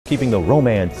keeping the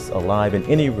romance alive in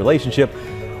any relationship,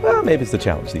 well, maybe it's the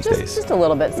challenge these days. Just a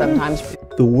little bit sometimes.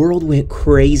 The world went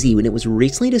crazy when it was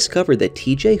recently discovered that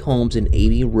TJ Holmes and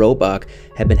Amy Robach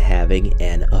had been having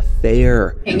an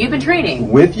affair. And you've been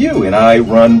training. With you, and I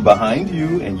run behind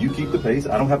you, and you keep the pace.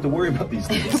 I don't have to worry about these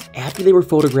things. After they were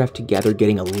photographed together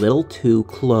getting a little too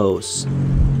close.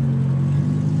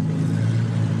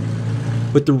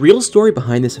 But the real story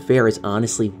behind this affair is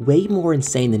honestly way more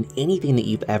insane than anything that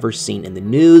you've ever seen in the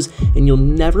news, and you'll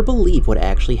never believe what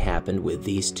actually happened with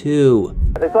these two.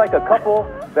 It's like a couple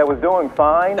that was doing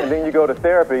fine, and then you go to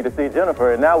therapy to see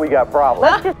Jennifer, and now we got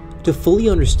problems. To fully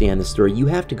understand the story, you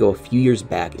have to go a few years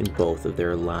back in both of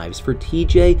their lives. For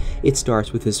TJ, it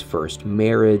starts with his first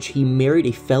marriage. He married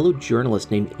a fellow journalist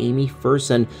named Amy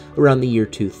Ferson around the year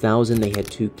 2000. They had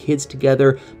 2 kids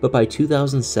together, but by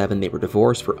 2007, they were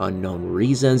divorced for unknown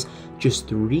reasons. Just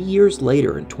 3 years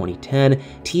later, in 2010,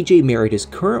 TJ married his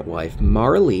current wife,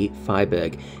 Marlee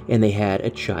Fiebig, and they had a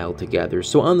child together.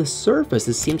 So on the surface,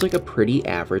 this seems like a pretty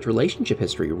average relationship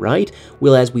history, right?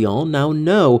 Well, as we all now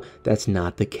know, that's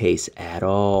not the case at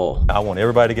all. I want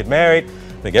everybody to get married.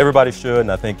 I think everybody should,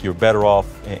 and I think you're better off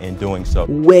in doing so.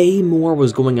 Way more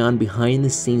was going on behind the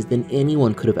scenes than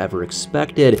anyone could have ever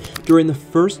expected. During the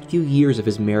first few years of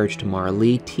his marriage to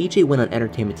Marlee, TJ went on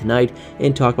Entertainment Tonight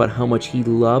and talked about how much he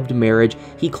loved marriage.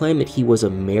 He claimed that he was a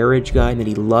marriage guy and that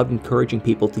he loved encouraging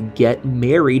people to get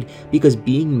married because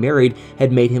being married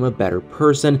had made him a better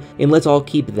person. And let's all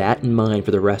keep that in mind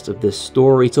for the rest of this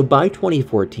story. So by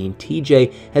 2014,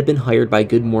 TJ had been hired by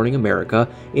Good Morning America,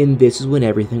 and this is when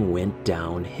everything went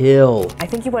downhill. I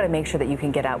think you want to make sure that you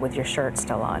can get out with your shirt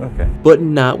still on. Okay. But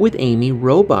not with Amy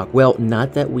Robach. Well,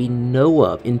 not that we know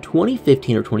of. In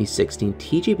 2015 or 2016,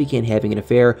 TJ began having an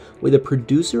affair with a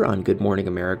producer on Good Morning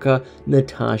America,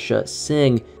 Natasha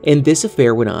Singh. And this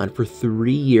affair went on for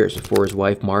 3 years before his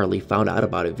wife Marlee found out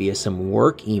about it via some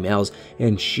work emails,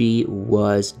 and she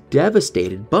was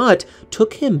devastated, but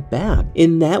took him back.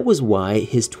 And that was why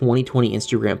his 2020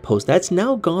 Instagram post that's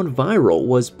now gone viral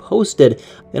was posted.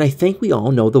 And I think we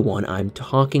all know the one I'm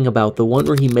talking about, the one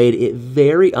where he made it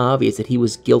very obvious that he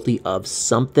was guilty of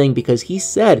something, because he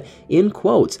said, in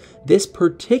quotes, "This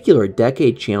particular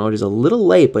decade challenge is a little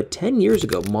late, but 10 years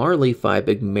ago, Marlee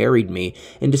Fiebig married me,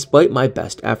 and despite my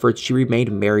best efforts, she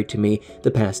remained married to me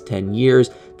the past 10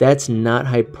 years. That's not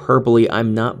hyperbole.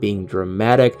 I'm not being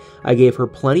dramatic. I gave her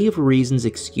plenty of reasons,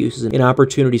 excuses, and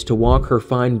opportunities to walk her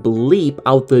fine bleep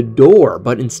out the door,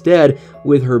 but instead,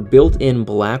 with her built-in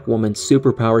black woman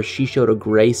superpowers, she showed a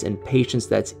grace and patience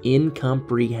that's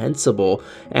incomprehensible.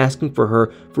 Asking for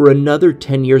her for another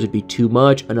 10 years would be too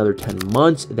much, another 10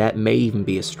 months, that may even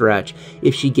be a stretch.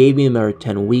 If she gave me another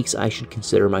 10 weeks, I should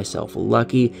consider myself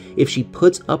lucky. If she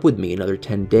puts up with me another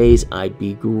 10 days, I'd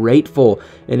be grateful.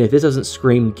 And if this doesn't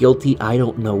scream guilty, I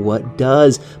don't know what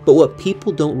does." But what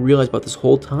people don't realize about this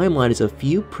whole timeline is a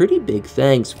few pretty big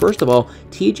things. First of all,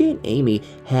 TJ and Amy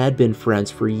had been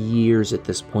friends for years at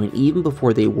this point, even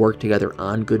before they worked together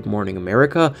on Good Morning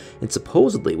America. And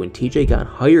supposedly, when TJ got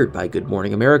hired by Good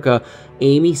Morning America,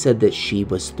 Amy said that she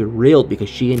was thrilled because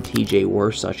she and TJ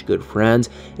were such good friends,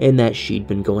 and that she'd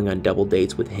been going on double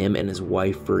dates with him and his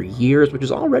wife for years, which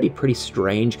is already pretty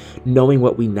strange knowing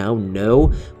what we now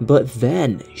know. But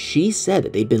then she said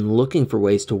that they'd been looking for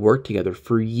ways to work together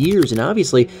for years, and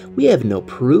obviously we have no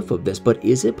proof of this, but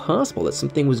is it possible that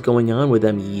something was going on with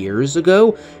them years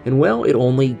ago? And well, it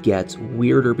only gets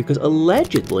weirder, because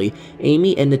allegedly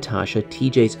Amy and Natasha,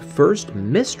 TJ's first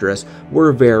mistress,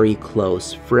 were very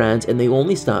close friends, and they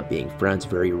only stopped being friends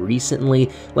very recently,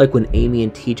 like when Amy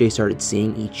and TJ started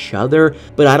seeing each other.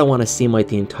 But I don't want to seem like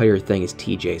the entire thing is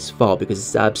TJ's fault, because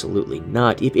it's absolutely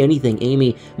not. If anything,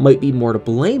 Amy might be more to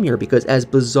blame here, because as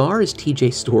bizarre as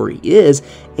TJ's story is,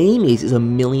 Amy's is a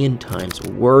million times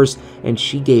worse, and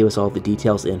she gave us all the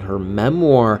details in her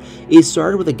memoir. It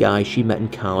started with a guy she met in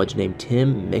college named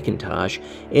Tim McIntosh,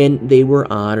 and they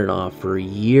were on and off for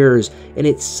years, and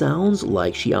it sounds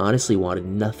like she honestly wanted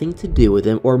nothing to do with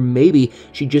him, or maybe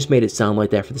she just made it sound like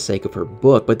that for the sake of her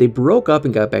book. But they broke up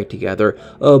and got back together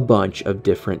a bunch of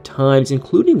different times,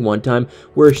 including one time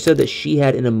where she said that she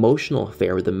had an emotional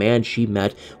affair with a man she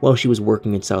met while she was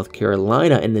working in South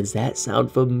Carolina. And does that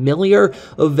sound familiar?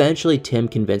 Eventually, Tim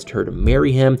convinced her to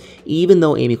marry him, even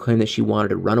though Amy claimed that she wanted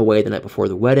to run away the night before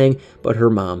the wedding, but her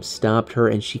mom stopped her,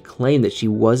 and she claimed that she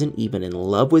wasn't even in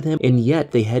love with him, and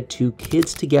yet they had 2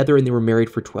 kids together and they were married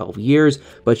for 12 years.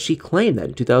 But she claimed that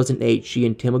in 2008, she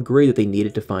and Tim agreed that they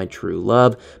needed to find true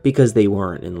love because they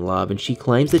weren't in love, and she claimed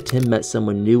claims that Tim met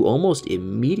someone new almost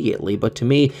immediately, but to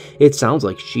me, it sounds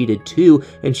like she did too,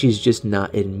 and she's just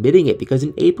not admitting it, because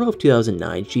in April of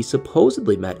 2009, she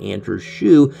supposedly met Andrew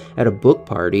Shue at a book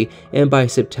party, and by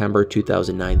September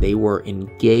 2009, they were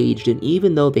engaged, and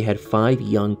even though they had 5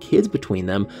 young kids between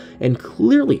them, and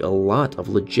clearly a lot of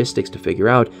logistics to figure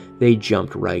out, they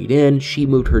jumped right in. She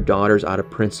moved her daughters out of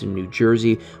Princeton, New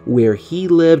Jersey, where he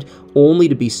lived, only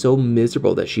to be so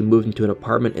miserable that she moved into an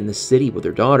apartment in the city with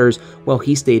her daughters while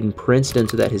he stayed in Princeton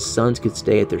so that his sons could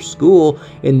stay at their school,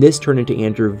 and this turned into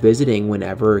Andrew visiting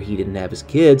whenever he didn't have his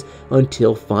kids,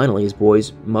 until finally his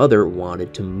boy's mother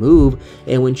wanted to move,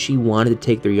 and when she wanted to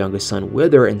take their youngest son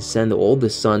with her and send the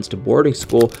oldest sons to boarding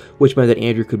school, which meant that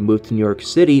Andrew could move to New York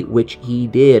City, which he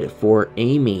did for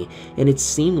Amy, and it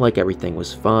seemed like everything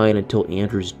was fine until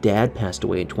Andrew's dad passed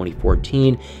away in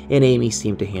 2014, and Amy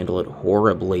seemed to handle it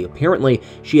horribly. Apparently,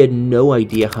 she had no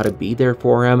idea how to be there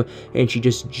for him, and she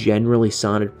just generally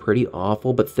sounded pretty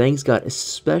awful, but things got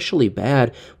especially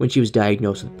bad when she was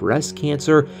diagnosed with breast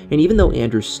cancer, and even though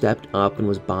Andrew stepped up and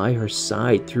was by her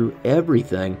side through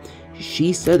everything,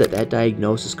 she said that that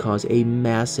diagnosis caused a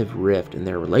massive rift in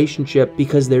their relationship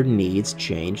because their needs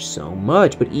changed so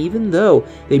much. But even though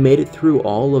they made it through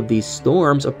all of these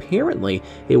storms, apparently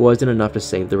it wasn't enough to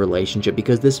save the relationship,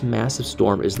 because this massive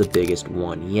storm is the biggest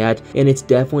one yet, and it's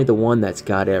definitely the one that's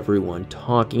got everyone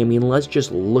talking. I mean, let's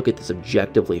just look at this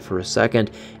objectively for a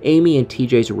second. Amy and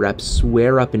TJ's reps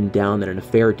swear up and down that an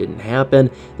affair didn't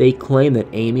happen. They claim that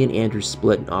Amy and Andrew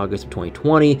split in August of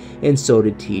 2020, and so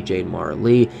did TJ and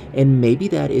Marlee, and maybe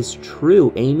that is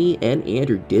true. Amy and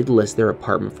Andrew did list their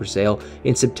apartment for sale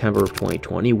in September of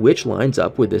 2020, which lines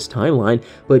up with this timeline,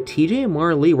 but TJ and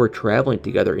Marlee were traveling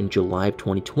together in July of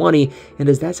 2020, and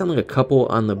does that sound like a couple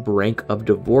on the brink of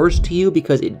divorce to you?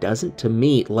 Because it doesn't to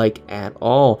me, like, at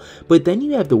all. But then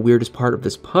you have the weirdest part of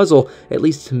this puzzle, at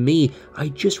least to me. I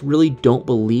just really don't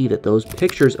believe that those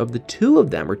pictures of the two of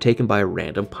them were taken by a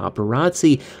random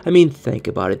paparazzi. I mean, think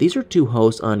about it. These are 2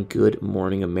 hosts on Good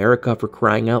Morning America, for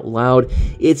crying out loud.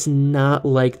 It's not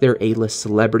like they're A-list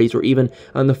celebrities, or even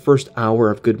on the first hour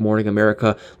of Good Morning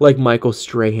America like Michael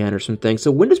Strahan or something.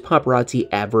 So when does paparazzi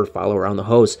ever follow around the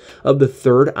host of the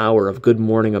 3rd hour of Good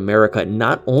Morning America,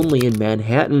 not only in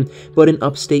Manhattan but in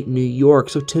upstate New York?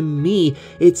 So to me,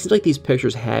 it seems like these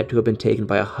pictures had to have been taken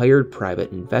by a hired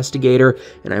private investigator,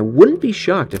 and I wouldn't be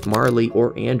shocked if Marlee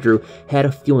or Andrew had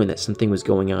a feeling that something was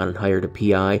going on and hired a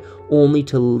PI only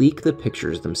to leak the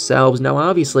pictures themselves. Now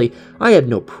obviously I have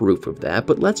no proof of that,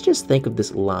 but let's just think of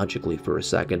this logically for a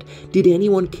second. Did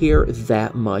anyone care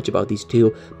that much about these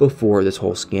two before this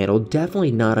whole scandal?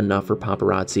 Definitely not enough for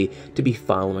paparazzi to be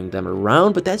following them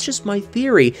around, but that's just my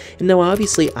theory. And now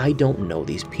obviously I don't know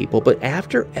these people, but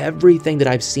after everything that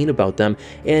I've seen about them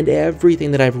and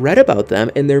everything that I've read about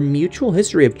them and their mutual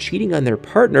history of cheating on their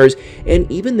partners and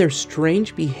even their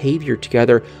strange behavior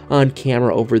together on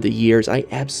camera over the years, I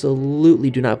absolutely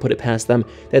do not put it past them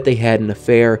that they had an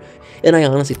affair. And I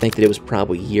honestly think that it was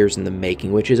probably years in the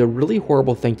making, which is a really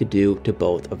horrible thing to do to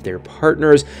both of their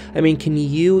partners. I mean, can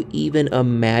you even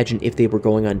imagine if they were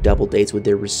going on double dates with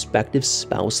their respective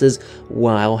spouses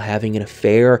while having an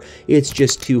affair? It's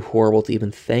just too horrible to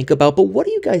even think about. But what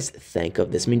do you guys think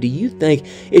of this? I mean, do you think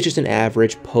it's just an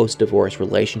average post-divorce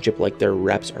relationship like their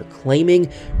reps are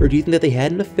claiming, or do you think that they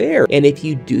had an affair? And if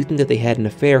you do think that they had an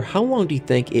affair, how long do you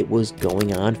think it was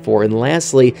going on for? And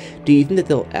lastly, do you think that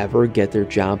they'll ever get their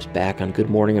jobs back on Good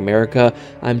Morning America?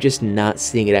 I'm just not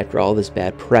seeing it after all this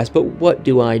bad press, but what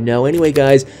do I know? Anyway,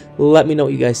 guys, let me know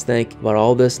what you guys think about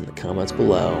all this in the comments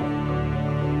below.